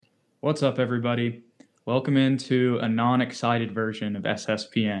What's up, everybody? Welcome into a non-excited version of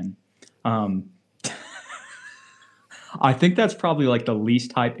SSPN. Um, I think that's probably like the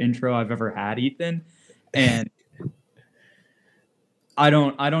least hype intro I've ever had, Ethan. And I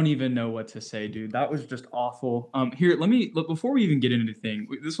don't even know what to say, dude. That was just awful. Here, let me look before we even get into anything.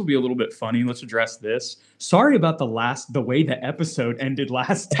 This will be a little bit funny. Let's address this. Sorry about the way the episode ended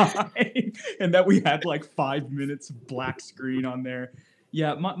last time, and that we had like 5 minutes of black screen on there.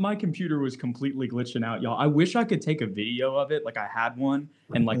 Yeah, my computer was completely glitching out, y'all. I wish I could take a video of it, like I had one,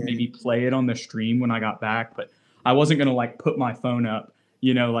 and like maybe play it on the stream when I got back, but I wasn't gonna like put my phone up,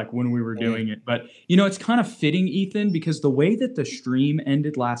 like when we were doing it. But it's kind of fitting, Ethan, because the way that the stream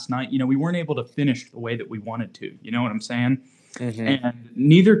ended last night, we weren't able to finish the way that we wanted to. You know what I'm saying? And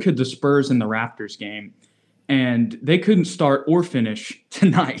neither could the Spurs and the Raptors game. And they couldn't start or finish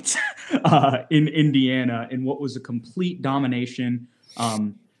tonight in Indiana in what was a complete domination,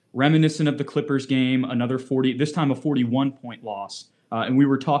 reminiscent of the Clippers game, another 40, this time a 41-point loss. And we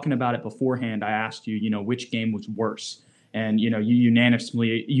were talking about it beforehand. I asked you, which game was worse. And, you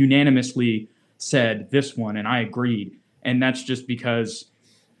unanimously said this one, and I agreed. And that's just because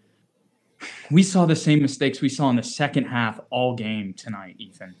we saw the same mistakes we saw in the second half all game tonight,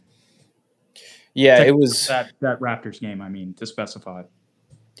 Ethan. Yeah, it was that Raptors game, I mean, to specify.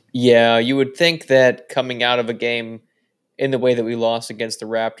 Yeah, you would think that coming out of a game in the way that we lost against the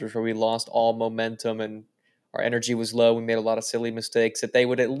Raptors, where we lost all momentum and our energy was low, we made a lot of silly mistakes, that they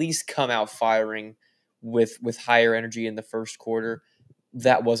would at least come out firing with higher energy in the first quarter.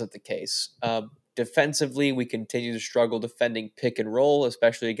 That wasn't the case. Defensively, we continue to struggle defending pick and roll,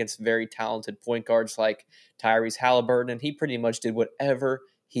 especially against very talented point guards like Tyrese Halliburton, and he pretty much did whatever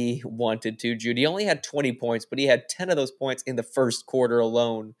he wanted to. Jude, he only had 20 points, but he had 10 of those points in the first quarter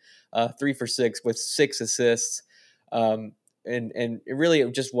alone, 3 for 6 with 6 assists. And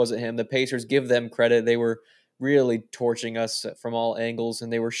it just wasn't him. The Pacers, give them credit. They were really torching us from all angles,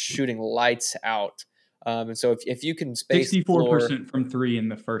 and they were shooting lights out. And so if you can space 64% from three in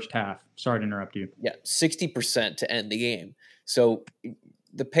the first half. Sorry to interrupt you. Yeah, 60% to end the game. So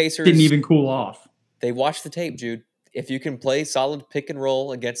the Pacers didn't even cool off. They watched the tape, Jude. If you can play solid pick and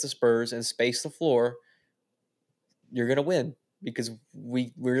roll against the Spurs and space the floor, you're going to win, because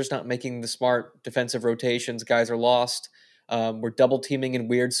we're just not making the smart defensive rotations. Guys are lost. We're double teaming in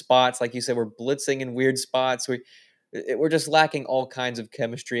weird spots. Like you said, we're blitzing in weird spots. We're just lacking all kinds of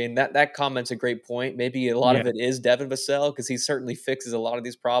chemistry. And that comment's a great point. Maybe a lot of it is Devin Vassell, because he certainly fixes a lot of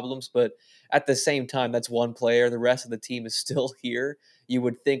these problems. But at the same time, that's one player. The rest of the team is still here. You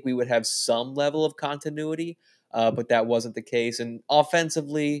would think we would have some level of continuity, but that wasn't the case. And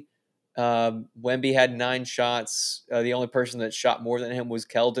offensively, Wemby had 9 shots. The only person that shot more than him was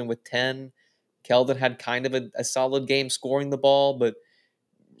Keldon with 10. Keldon had kind of a solid game scoring the ball, but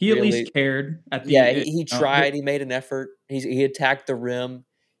he at least cared. He tried. He made an effort. He attacked the rim.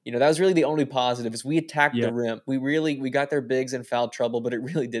 That was really the only positive, is we attacked the rim. We got their bigs in foul trouble, but it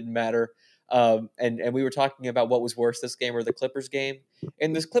really didn't matter. And we were talking about what was worse, this game or the Clippers game.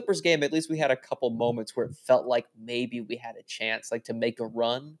 In this Clippers game, at least we had a couple moments where it felt like maybe we had a chance, like to make a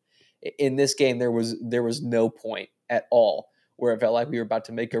run. In this game, there was no point at all where it felt like we were about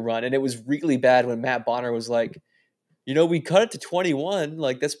to make a run. And it was really bad when Matt Bonner was like, we cut it to 21.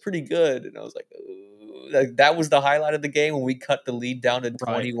 Like, that's pretty good. And I was like, ooh, that was the highlight of the game, when we cut the lead down to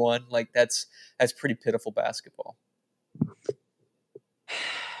 21. Right. Like, that's pretty pitiful basketball.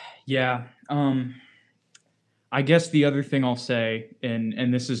 Yeah. I guess the other thing I'll say,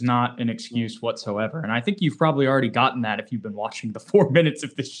 and this is not an excuse whatsoever, and I think you've probably already gotten that if you've been watching the 4 minutes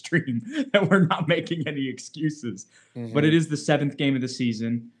of this stream, that we're not making any excuses. But it is the 7th game of the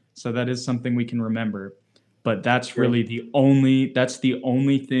season, so that is something we can remember. But that's really the only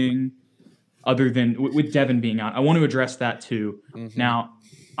thing, other than with Devin being out. I want to address that too. Now,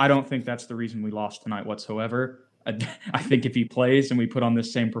 I don't think that's the reason we lost tonight whatsoever. I think if he plays and we put on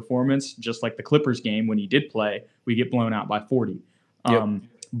this same performance, just like the Clippers game when he did play, we get blown out by 40.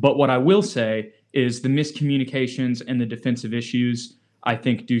 But what I will say is the miscommunications and the defensive issues, I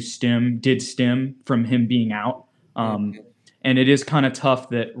think, did stem from him being out. And it is kind of tough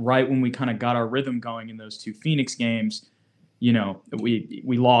that right when we kind of got our rhythm going in those 2 Phoenix games,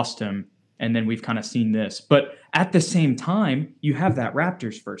 we lost him, and then we've kind of seen this. But at the same time, you have that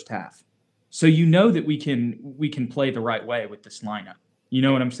Raptors first half. So that we can play the right way with this lineup. You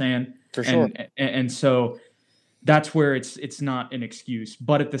know what I'm saying? For sure. And so that's where it's not an excuse.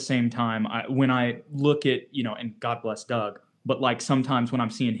 But at the same time, when I look at, and God bless Doug, but like sometimes when I'm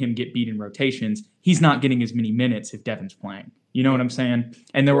seeing him get beat in rotations, he's not getting as many minutes if Devin's playing. You know what I'm saying?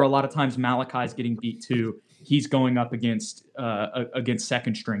 And there were a lot of times Malachi's getting beat too. he's going up against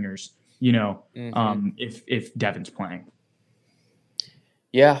second stringers, if Devin's playing.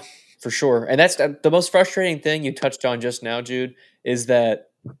 Yeah, for sure. And that's the most frustrating thing you touched on just now, Jude, is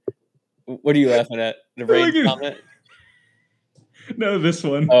that what are you laughing at? The rain comment? No, this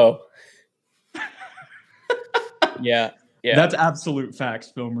one. Oh. Yeah. That's absolute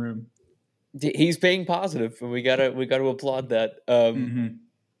facts, film room. He's being positive, and we gotta applaud that.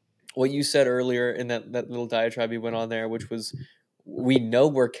 What you said earlier in that little diatribe you went on there, which was, we know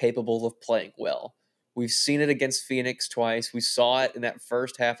we're capable of playing well. We've seen it against Phoenix twice. We saw it in that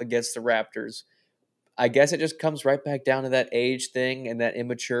first half against the Raptors. I guess it just comes right back down to that age thing and that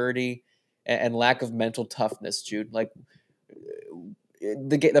immaturity and lack of mental toughness, Jude. Like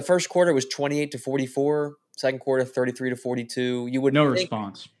the first quarter was 28-44, second quarter 33-42. You would no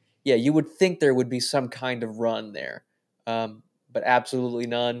response. Yeah, you would think there would be some kind of run there, but absolutely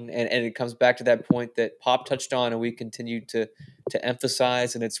none. And it comes back to that point that Pop touched on, and we continue to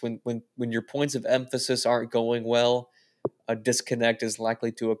emphasize. And it's when your points of emphasis aren't going well, a disconnect is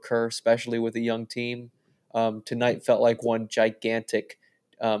likely to occur, especially with a young team. Tonight felt like one gigantic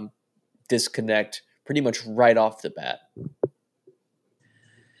disconnect, pretty much right off the bat.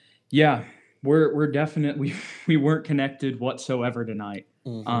 Yeah, we're definitely we weren't connected whatsoever tonight.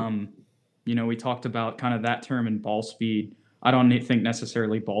 We talked about kind of that term and ball speed. I don't think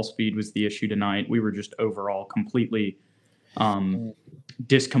necessarily ball speed was the issue tonight. We were just overall completely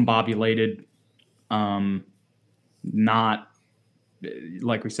discombobulated, not,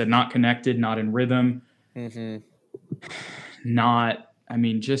 like we said, not connected, not in rhythm, not. I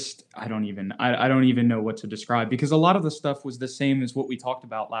mean, just I don't even know what to describe, because a lot of the stuff was the same as what we talked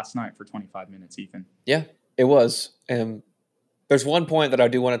about last night for 25 minutes, Ethan. Yeah, it was. There's one point that I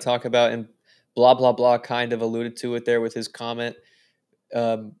do want to talk about, and blah, blah, blah kind of alluded to it there with his comment.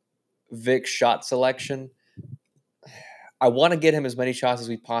 Vic's shot selection. I want to get him as many shots as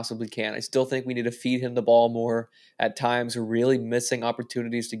we possibly can. I still think we need to feed him the ball more. At times, we're really missing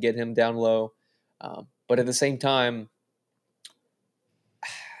opportunities to get him down low. But at the same time,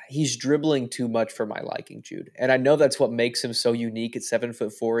 he's dribbling too much for my liking, Jude. And I know that's what makes him so unique at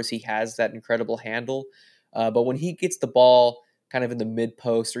 7'4", is he has that incredible handle. But when he gets the ball kind of in the mid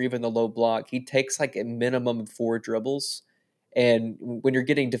post or even the low block, he takes like a minimum of 4 dribbles. And when you're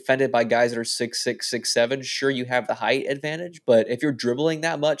getting defended by guys that are 6'6", 6'7", sure, you have the height advantage. But if you're dribbling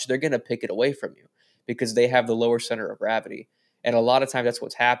that much, they're going to pick it away from you because they have the lower center of gravity. And a lot of times that's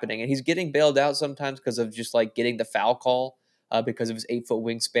what's happening. And he's getting bailed out sometimes because of just like getting the foul call. Because of his 8-foot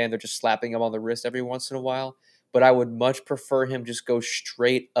wingspan, they're just slapping him on the wrist every once in a while. But I would much prefer him just go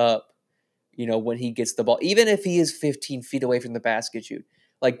straight up, when he gets the ball. Even if he is 15 feet away from the basket, shoot.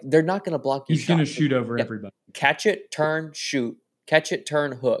 Like, they're not going to block your shot. He's going to shoot over everybody. Catch it, turn, shoot. Catch it,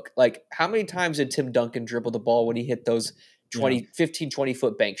 turn, hook. Like, how many times did Tim Duncan dribble the ball when he hit those 15,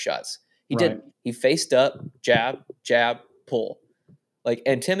 20-foot bank shots? He did. He faced up, jab, pull. Like,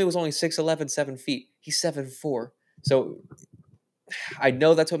 and Timmy was only 6'11", 7 feet. He's 7'4". So I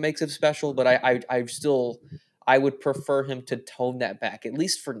know that's what makes him special, but I would prefer him to tone that back, at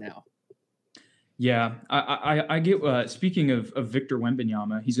least for now. Yeah, I get. Speaking of Victor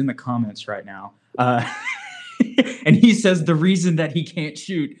Wembanyama, he's in the comments right now, and he says the reason that he can't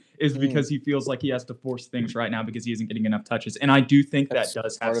shoot is because he feels like he has to force things right now because he isn't getting enough touches, and I do think that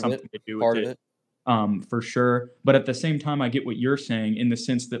does have something to do with it. For sure. But at the same time, I get what you're saying in the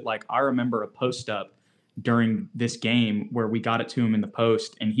sense that, like, I remember a post up during this game where we got it to him in the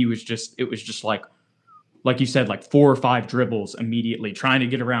post, and it was just like you said, like 4 or 5 dribbles immediately trying to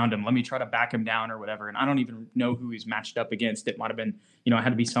get around him. Let me try to back him down or whatever. And I don't even know who he's matched up against. It might've been, it had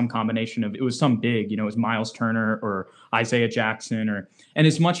to be some combination of, it was some big, it was Miles Turner or Isaiah Jackson and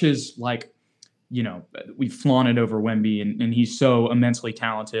as much as like, we flaunted over Wemby and he's so immensely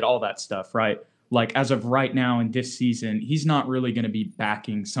talented, all that stuff, right? Like, as of right now in this season, he's not really going to be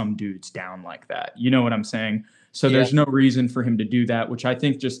backing some dudes down like that. You know what I'm saying? So there's no reason for him to do that, which I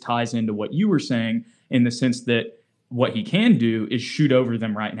think just ties into what you were saying in the sense that what he can do is shoot over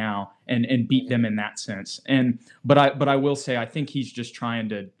them right now and beat them in that sense. But I will say, I think he's just trying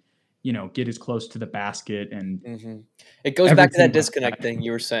to, get as close to the basket and it goes back to that disconnect thing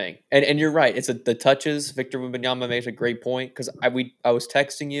you were saying. And you're right. It's the touches. Victor Wembanyama makes a great point because I was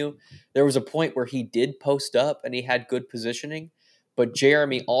texting you. There was a point where he did post up and he had good positioning, but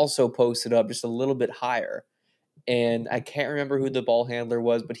Jeremy also posted up just a little bit higher. And I can't remember who the ball handler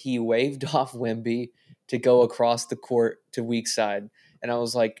was, but he waved off Wemby to go across the court to weak side. And I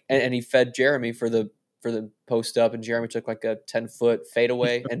was like, and he fed Jeremy for the post up, and Jeremy took like a 10-foot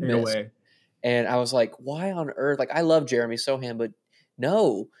fadeaway and missed. And I was like, why on earth? Like, I love Jeremy Sohan, but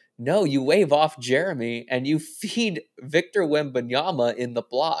no, No, you wave off Jeremy and you feed Victor Wembanyama in the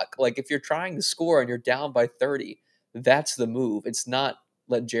block. Like if you're trying to score and you're down by 30, that's the move. It's not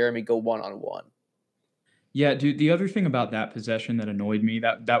let Jeremy go one-on-one. Yeah, dude, the other thing about that possession that annoyed me,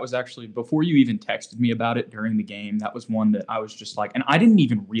 that was actually before you even texted me about it during the game, that was one that I was just like, and I didn't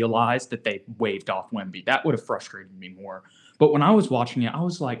even realize that they waved off Wemby. That would have frustrated me more. But when I was watching it, I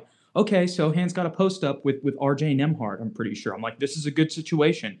was like, okay, so Hand's got a post up with RJ Nemhard, I'm pretty sure. I'm like, this is a good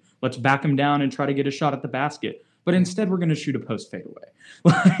situation. Let's back him down and try to get a shot at the basket. But instead, we're going to shoot a post fadeaway.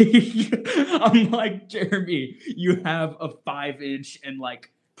 Like, I'm like, Jeremy, you have a 5-inch and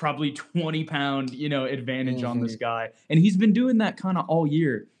like probably 20-pound, advantage on this guy. And he's been doing that kind of all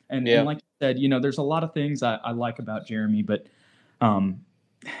year. And like I said, there's a lot of things I like about Jeremy, but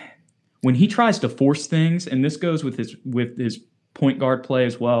when he tries to force things, and this goes with his point guard play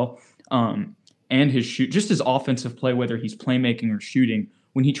as well, and his just his offensive play, whether he's playmaking or shooting,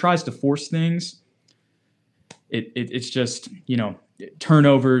 when he tries to force things, it's just,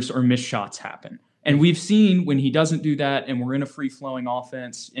 turnovers or missed shots happen. And we've seen when he doesn't do that, and we're in a free-flowing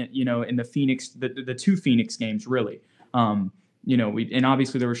offense, in the two Phoenix games, really. And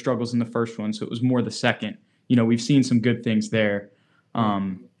obviously there were struggles in the first one, so it was more the second. We've seen some good things there.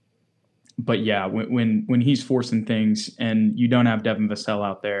 But yeah, when he's forcing things and you don't have Devin Vassell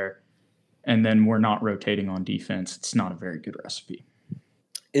out there, and then we're not rotating on defense, it's not a very good recipe.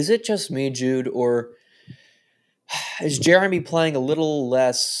 Is it just me, Jude, or is Jeremy playing a little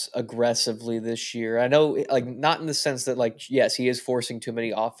less aggressively this year? I know, like, not in the sense that, like, yes, he is forcing too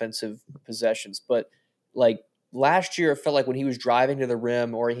many offensive possessions, but like last year, it felt like when he was driving to the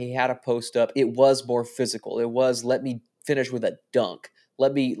rim or he had a post up, it was more physical. It was, let me finish with a dunk.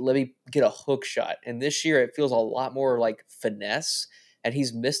 Let me get a hook shot. And this year, it feels a lot more like finesse. And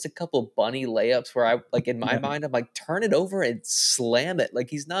he's missed a couple bunny layups where I, like, in my mind, I'm like, turn it over and slam it. Like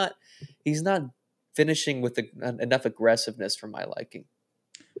he's not finishing with enough aggressiveness for my liking.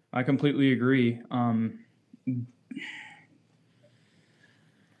 I completely agree. I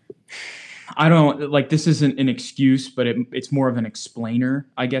don't like, this isn't an excuse, but it's more of an explainer,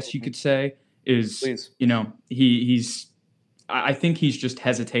 I guess you could say. Please. I think he's just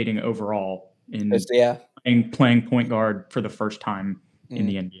hesitating overall in playing point guard for the first time in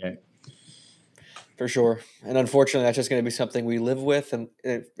the NBA. For sure. And unfortunately, that's just going to be something we live with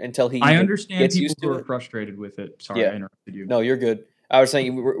until he I understand gets people used to who are it. frustrated with it. Sorry, I interrupted you. No, you're good. I was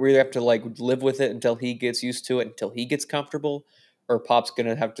saying we have to like live with it until he gets used to it, until he gets comfortable, or Pop's going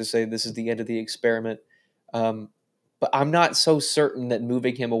to have to say this is the end of the experiment. But I'm not so certain that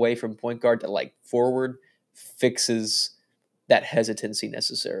moving him away from point guard to like forward fixes that hesitancy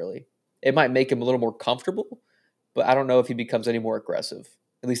necessarily. It might make him a little more comfortable, but I don't know if he becomes any more aggressive,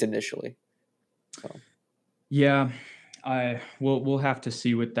 at least initially. So. Yeah, we'll have to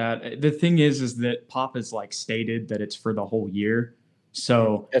see with that. The thing is that Pop has like stated that it's for the whole year.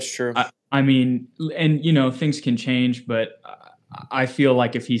 So that's true. I mean, and things can change, but I feel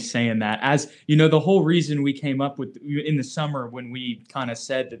like if he's saying that, as the whole reason we came up with in the summer when we kind of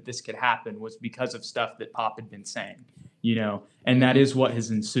said that this could happen was because of stuff that Pop had been saying, and that is what has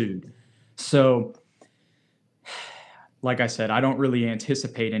ensued. So, like I said, I don't really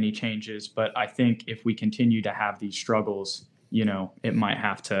anticipate any changes, but I think if we continue to have these struggles, it might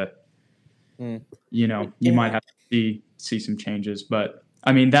have to, you might have to see some changes. But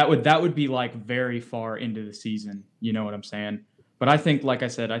I mean, that would be like very far into the season. You know what I'm saying? But I think, like I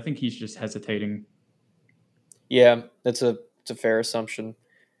said, I think he's just hesitating. Yeah, it's a fair assumption.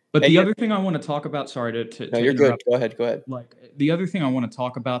 But the other thing I want to talk about, sorry to no, you're interrupt. Good. Go ahead. Like the other thing I want to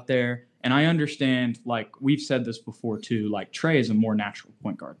talk about there, and I understand, like we've said this before too, like Trey is a more natural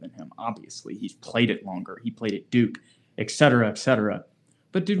point guard than him. Obviously, he's played it longer. He played at Duke, et cetera, et cetera.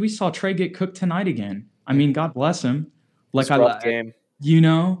 But dude, we saw Trey get cooked tonight again. I mean, God bless him. Like game.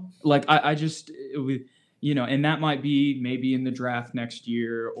 Like I just, and that might be maybe in the draft next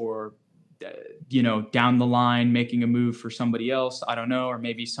year or, down the line, making a move for somebody else. I don't know. Or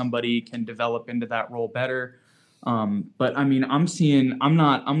maybe somebody can develop into that role better. But I mean, I'm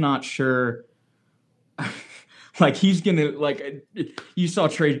not sure. Like he's gonna, like, you saw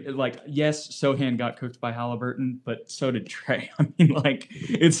Trey, like, yes, Sohan got cooked by Halliburton, but so did Trey. I mean, like,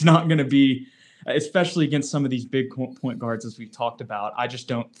 it's not gonna be, especially against some of these big point guards, as we've talked about. I just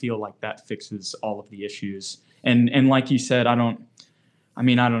don't feel like that fixes all of the issues. And like you said, I don't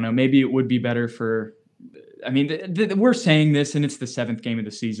know. Maybe it would be better for. I mean, we're saying this, and it's the 7th game of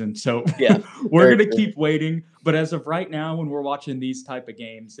the season, so yeah, we're gonna keep waiting. But as of right now, when we're watching these type of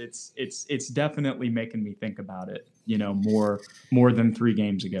games, it's definitely making me think about it. More than 3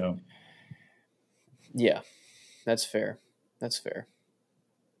 games ago. Yeah, that's fair.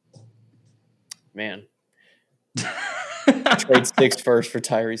 Man, trade 6 first for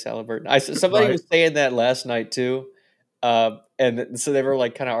Tyrese Halliburton. Somebody Right. was saying that last night too. And so they were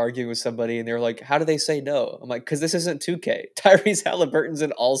like kind of arguing with somebody, and they were like, "How do they say no?" I'm like, "Because this isn't 2K. Tyrese Halliburton's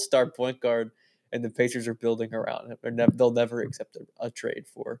an all-star point guard, and the Pacers are building around him. They'll never accept a trade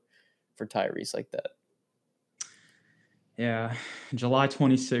for Tyrese like that." Yeah. July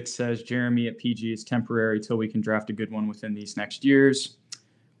 26th says Jeremy at PG is temporary till we can draft a good one within these next years.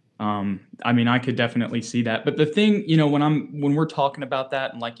 I mean, I could definitely see that. But the thing, when we're talking about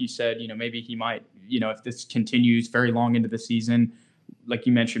that, and like you said, maybe he might, if this continues very long into the season, like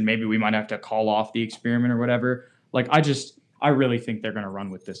you mentioned, maybe we might have to call off the experiment or whatever. Like, I really think they're going to run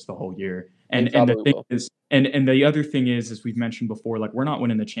with this the whole year. They And the probably thing will. is, and the other thing is, as we've mentioned before, like we're not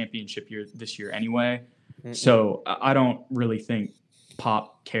winning the championship this year anyway. Mm-mm. So I don't really think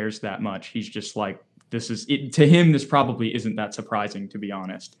Pop cares that much. He's just like, this is it. To him, this probably isn't that surprising, to be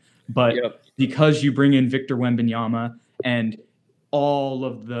honest. But Yep. because you bring in Victor Wembanyama and all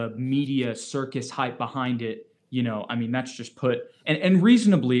of the media circus hype behind it, I mean, that's just put and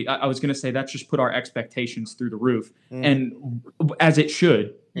reasonably, I was going to say that's just put our expectations through the roof, Mhm. and as it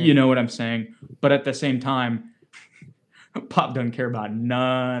should, you know what I'm saying. But at the same time, Pop doesn't care about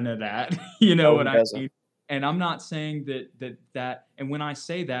none of that. You know No, what he I doesn't. mean? And I'm not saying that. And when I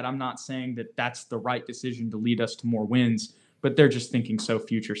say that, I'm not saying that that's the right decision to lead us to more wins. But they're just thinking so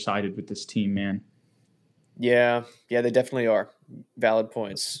future sighted with this team, man. Yeah, they definitely are. Valid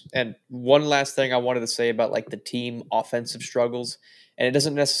points. And one last thing I wanted to say about like the team offensive struggles, and it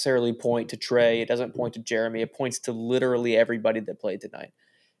doesn't necessarily point to Trey, it doesn't point to Jeremy, it points to literally everybody that played tonight.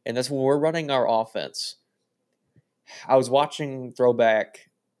 And that's when we're running our offense. I was watching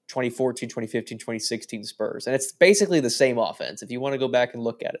throwback 2014, 2015, 2016 Spurs, and it's basically the same offense if you want to go back and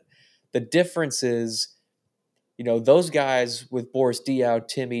look at it. The difference is those guys with Boris Diaw,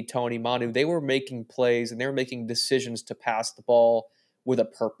 Timmy, Tony, Manu, they were making plays and they were making decisions to pass the ball with a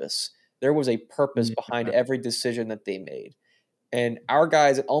purpose. There was a purpose behind Yeah. every decision that they made. And our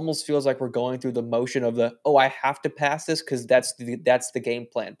guys, it almost feels like we're going through the motion of I have to pass this because that's the game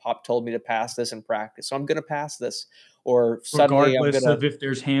plan. Pop told me to pass this in practice, so I'm going to pass this. Or suddenly I'm going Regardless to. of if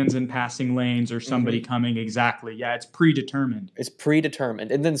there's hands in passing lanes or somebody coming, exactly. Yeah, it's predetermined. It's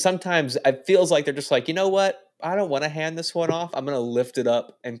predetermined. And then sometimes it feels like they're just like, you know what? I don't want to hand this one off. I'm going to lift it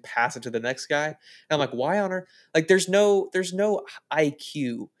up and pass it to the next guy. And I'm like, why on earth? Like there's no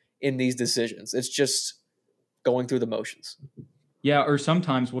IQ in these decisions. It's just going through the motions. Yeah, or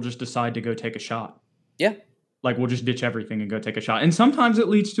sometimes we'll just decide to go take a shot. Yeah. Like we'll just ditch everything and go take a shot. And sometimes it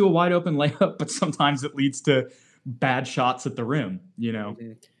leads to a wide open layup, but sometimes it leads to bad shots at the rim,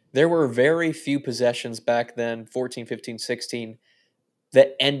 Mm-hmm. There were very few possessions back then, 14, 15, 16,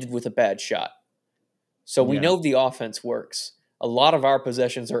 that ended with a bad shot. So we know the offense works. A lot of our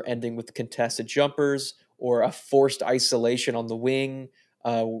possessions are ending with contested jumpers or a forced isolation on the wing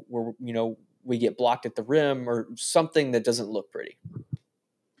where, we get blocked at the rim or something that doesn't look pretty.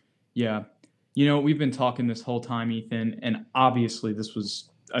 Yeah. We've been talking this whole time, Ethan, and obviously this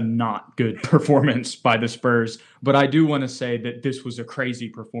was a not good performance by the Spurs, but I do want to say that this was a crazy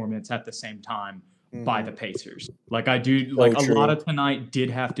performance at the same time by the Pacers. Like I do, like a lot of tonight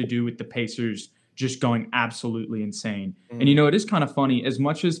did have to do with the Pacers just going absolutely insane. And it is kind of funny, as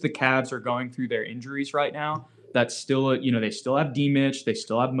much as the Cavs are going through their injuries right now, that's still they still have D-Mitch, they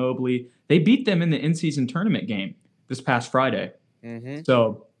still have Mobley. They beat them in the in-season tournament game this past Friday.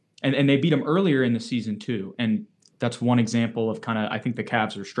 So, and they beat them earlier in the season too. And that's one example of kind of, I think the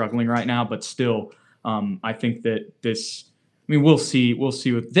Cavs are struggling right now, but still, I think that this, I mean, we'll see. We'll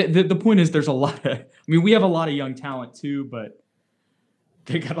see. The point is there's a lot of, I mean, we have a lot of young talent too, but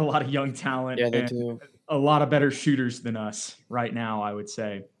they got a lot of young talent they and do. a lot of better shooters than us right now, I would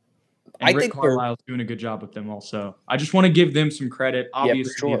say. And I Rick think Carlisle's doing a good job with them also. I just want to give them some credit.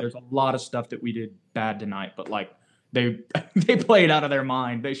 Obviously, there's a lot of stuff that we did bad tonight, but like they played out of their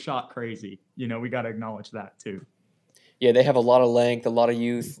mind. They shot crazy. We got to acknowledge that too. Yeah, they have a lot of length, a lot of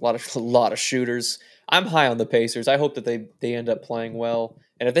youth, a lot of shooters. I'm high on the Pacers. I hope that they end up playing well.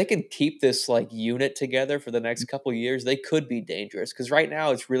 And if they can keep this like unit together for the next couple of years, they could be dangerous. Because right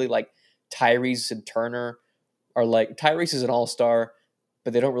now it's really like Tyrese and Turner are like Tyrese is an all-star,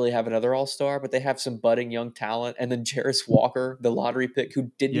 but they don't really have another all-star, but they have some budding young talent. And then Jarris Walker, the lottery pick,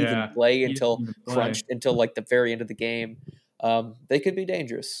 who didn't even play until crunched until like the very end of the game. They could be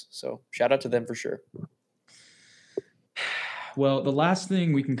dangerous. So shout out to them for sure. Well, the last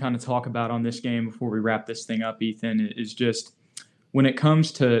thing we can kind of talk about on this game before we wrap this thing up, Ethan, is just when it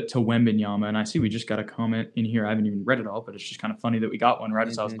comes to Wembanyama, and I see we just got a comment in here. I haven't even read it all, but it's just kind of funny that we got one right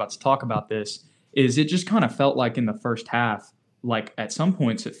as I was about to talk about this, is it just kind of felt like in the first half, like at some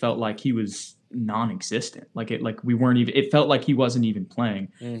points it felt like he was non-existent. Like we weren't even. It felt like he wasn't even playing.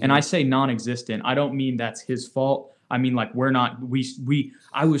 And I say non-existent. I don't mean that's his fault. I mean, like, we're not.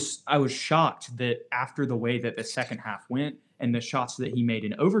 I was shocked that after the way that the second half went and the shots that he made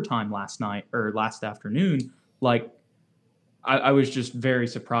in overtime last night or last afternoon, like, I was just very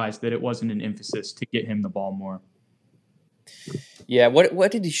surprised that it wasn't an emphasis to get him the ball more. Yeah,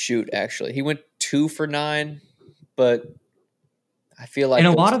 what did he shoot, actually? He went 2 for 9, but I feel like And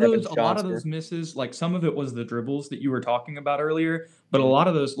a those lot of 7 those shots were... misses, like, some of it was the dribbles that you were talking about earlier, but a Mhm. lot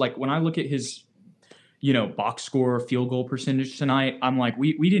of those, like, when I look at his, box score, field goal percentage tonight, I'm like,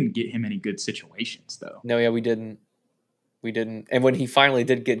 we didn't get him any good situations, though. No, yeah, we didn't. We didn't. And when he finally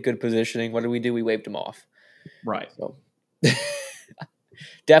did get good positioning, what did we do? We waved him off. Right. So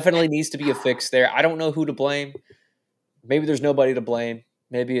definitely needs to be a fix there. I don't know who to blame. Maybe there's nobody to blame.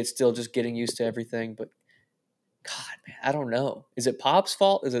 Maybe it's still just getting used to everything. But God, man, I don't know. Is it Pop's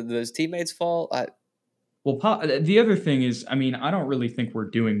fault? Is it his teammates' fault? Well, the other thing is, I mean, I don't really think we're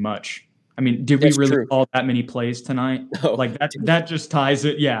doing much. I mean, did we That's really true. call that many plays tonight? No. Like, that just ties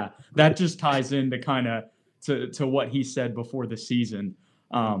it. Yeah, that just ties into kind of to what he said before the season.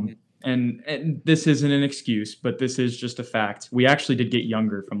 Mhm. And this isn't an excuse, but this is just a fact. We actually did get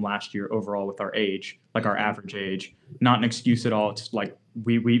younger from last year overall with our age, like our average age. Not an excuse at all. It's like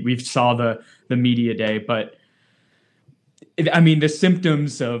we saw the media day, but I mean, the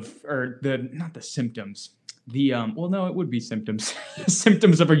symptoms of, or not the symptoms, well, no, it would be symptoms.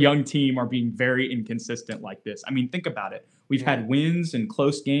 Symptoms of a young team are being very inconsistent like this. I mean, think about it. We've had wins and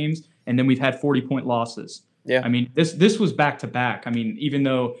close games, and then we've had 40-point losses. Yeah. I mean, this was back to back. I mean, even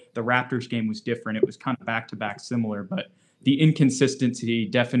though the Raptors game was different, it was kind of back to back similar, but the inconsistency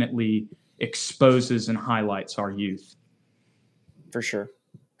definitely exposes and highlights our youth. For sure.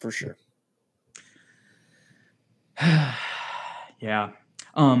 For sure. Yeah.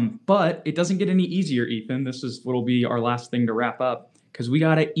 But it doesn't get any easier, Ethan. This is what'll be our last thing to wrap up because we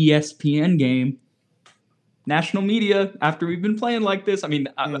got an ESPN game. National media, after we've been playing like this. I mean,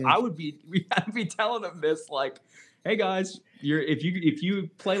 I'd be telling them this, like, hey guys, if you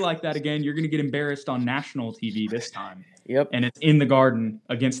play like that again, you're gonna get embarrassed on national TV this time. Yep. And it's in the Garden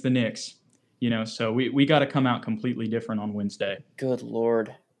against the Knicks. So we got to come out completely different on Wednesday. Good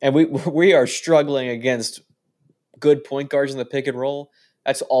Lord. And we are struggling against good point guards in the pick and roll.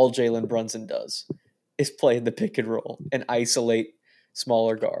 That's all Jalen Brunson does, is play in the pick and roll and isolate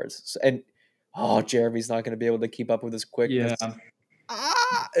smaller guards. And Jeremy's not going to be able to keep up with his quickness. Yeah.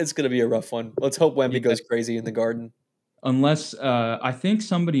 It's going to be a rough one. Let's hope Wemby goes crazy in the Garden. Unless I think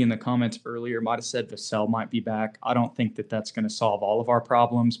somebody in the comments earlier might have said Vassell might be back. I don't think that's going to solve all of our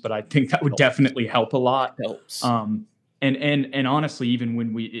problems, but I think that would definitely help a lot. Helps. And honestly, even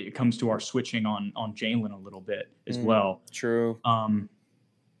when it comes to our switching on Jalen a little bit as well. True.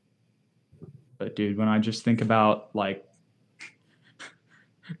 But dude, when I just think about like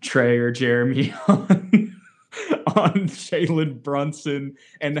Trey or Jeremy on Jalen Brunson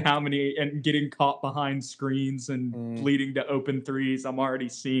and and getting caught behind screens and bleeding to open threes, I'm already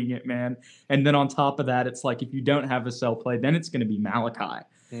seeing it, man. And then on top of that, it's like if you don't have Vassell play, then it's going to be Malachi.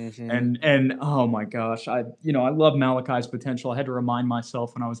 And oh my gosh, I love Malachi's potential. I had to remind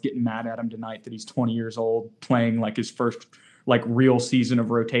myself when I was getting mad at him tonight that he's 20 years old, playing like his first like real season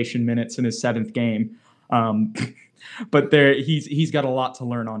of rotation minutes in his 7th game. But he's got a lot to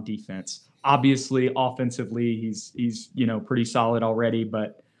learn on defense. Obviously, offensively, he's pretty solid already.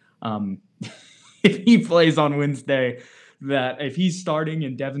 But if he plays on Wednesday, that if he's starting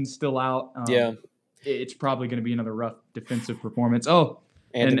and Devin's still out, it's probably going to be another rough defensive performance. Oh.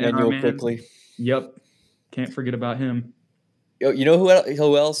 And Emmanuel quickly. Yep. Can't forget about him. You know who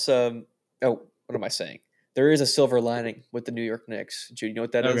else? What am I saying? There is a silver lining with the New York Knicks. Jude, you know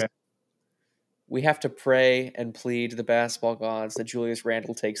what that is? We have to pray and plead to the basketball gods that Julius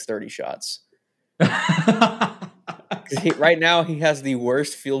Randle takes 30 shots. Right now, he has the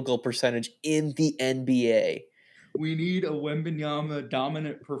worst field goal percentage in the NBA. We need a Wembanyama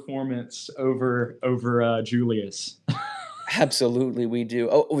dominant performance over Julius. Absolutely, we do.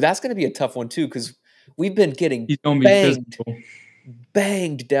 Oh, that's going to be a tough one, too, because we've been getting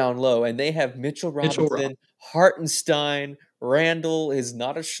banged down low, and they have Mitchell Robinson, Hartenstein, Randall is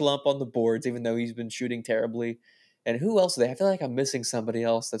not a schlump on the boards, even though he's been shooting terribly. And who else do they? I feel like I'm missing somebody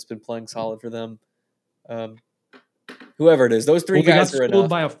else that's been playing solid for them. Whoever it is, those three guys are enough. Schooled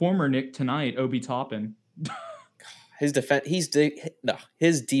by a former Knick tonight, Obi Toppin. His defense,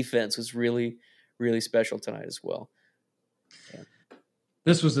 his defense was really, really special tonight as well. Yeah.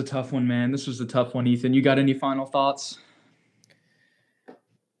 This was a tough one, man. This was a tough one, Ethan. You got any final thoughts?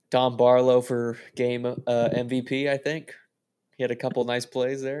 Dom Barlow for game MVP, I think. He had a couple nice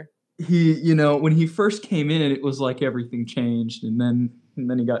plays there. when he first came in, it was like everything changed, and then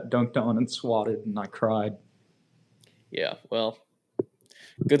he got dunked on and swatted, and I cried. Yeah, well,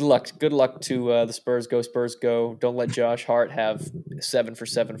 good luck. Good luck to the Spurs. Go Spurs, go! Don't let Josh Hart have 7 for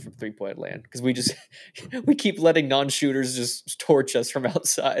 7 from 3-point land because we keep letting non-shooters just torch us from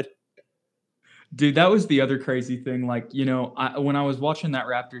outside. Dude, that was the other crazy thing. Like, when I was watching that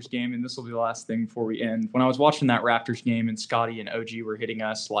Raptors game, and this will be the last thing before we end. When I was watching that Raptors game and Scotty and OG were hitting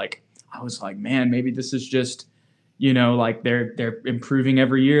us, like, I was like, man, maybe this is just, like they're improving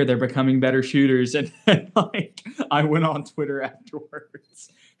every year. They're becoming better shooters. And like, I went on Twitter afterwards,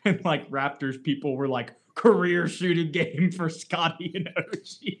 and like Raptors people were like, career shooting game for Scotty and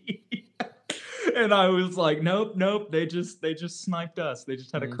OG. And I was like, nope. They just sniped us. They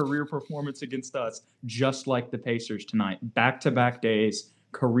just had a career performance against us, just like the Pacers tonight. Back-to-back days,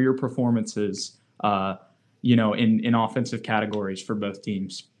 career performances, in offensive categories for both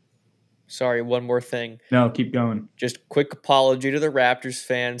teams. Sorry, one more thing. No, keep going. Just quick apology to the Raptors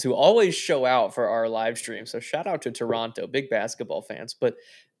fans who always show out for our live stream. So shout out to Toronto, big basketball fans. But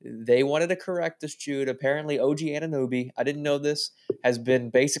they wanted to correct us, Jude. Apparently, OG Anunoby, I didn't know this, has been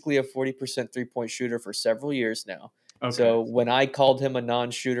basically a 40% three-point shooter for several years now. Okay. So when I called him a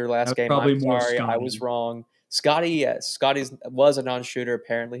non-shooter last game, I'm sorry, I was wrong. Scotty, yes. Scotty was a non-shooter.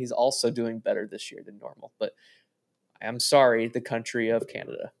 Apparently, he's also doing better this year than normal. But I'm sorry, the country of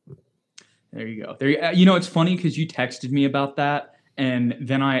Canada. There you go. It's funny because you texted me about that, and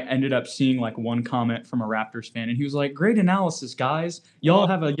then I ended up seeing like one comment from a Raptors fan, and he was like, "Great analysis, guys. Y'all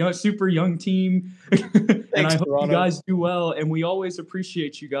have a super young team, and I hope you guys do well. And we always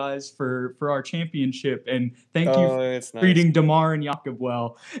appreciate you guys for our championship. And thank you for treating DeMar and Jakob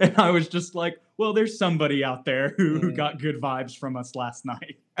well." And I was just like, "Well, there's somebody out there who got good vibes from us last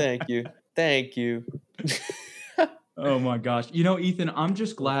night." Thank you. Oh my gosh. Ethan, I'm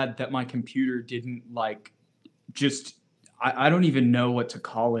just glad that my computer didn't I don't even know what to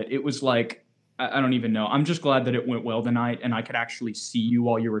call it. It was like, I don't even know. I'm just glad that it went well tonight and I could actually see you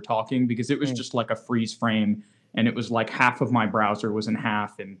while you were talking, because it was just like a freeze frame, and it was like half of my browser was in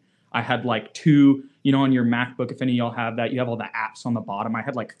half, and I had like two, on your MacBook, if any of y'all have that, you have all the apps on the bottom. I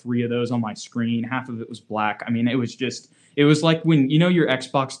had like 3 of those on my screen. Half of it was black. I mean, it was like when, your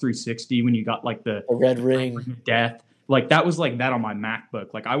Xbox 360, when you got like the red ring of death, like that was like that on my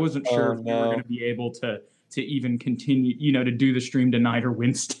MacBook. Like I wasn't sure if we were going to be able to even continue, to do the stream tonight or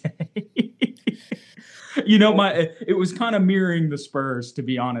Wednesday. It was kind of mirroring the Spurs, to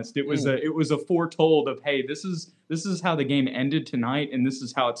be honest. It was a foretold of, hey, this is how the game ended tonight, and this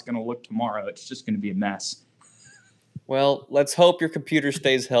is how it's going to look tomorrow. It's just going to be a mess. Well, let's hope your computer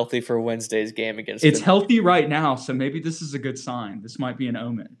stays healthy for Wednesday's game against. It's healthy right now, so maybe this is a good sign. This might be an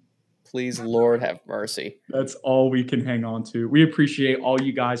omen. Please, Lord, have mercy. That's all we can hang on to. We appreciate all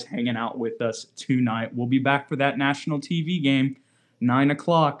you guys hanging out with us tonight. We'll be back for that national TV game,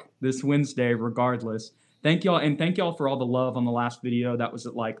 9:00 this Wednesday, regardless. Thank y'all, and thank y'all for all the love on the last video. That was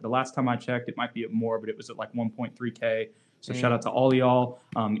at like, the last time I checked, it might be at more, but it was at like 1.3K. So shout out to all of y'all,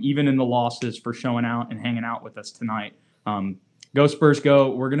 even in the losses, for showing out and hanging out with us tonight. Go Spurs,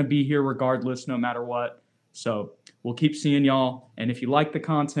 go. We're going to be here regardless, no matter what. So we'll keep seeing y'all. And if you like the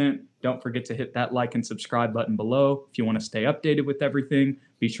content, don't forget to hit that like and subscribe button below. If you want to stay updated with everything,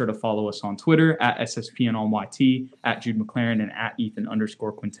 be sure to follow us on Twitter at SSPN at Jude McLaren, and at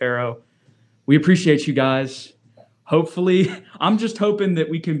Ethan_Quintero. We appreciate you guys. Hopefully, I'm just hoping that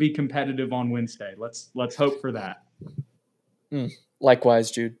we can be competitive on Wednesday. Let's hope for that. Likewise,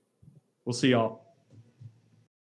 Jude. We'll see y'all.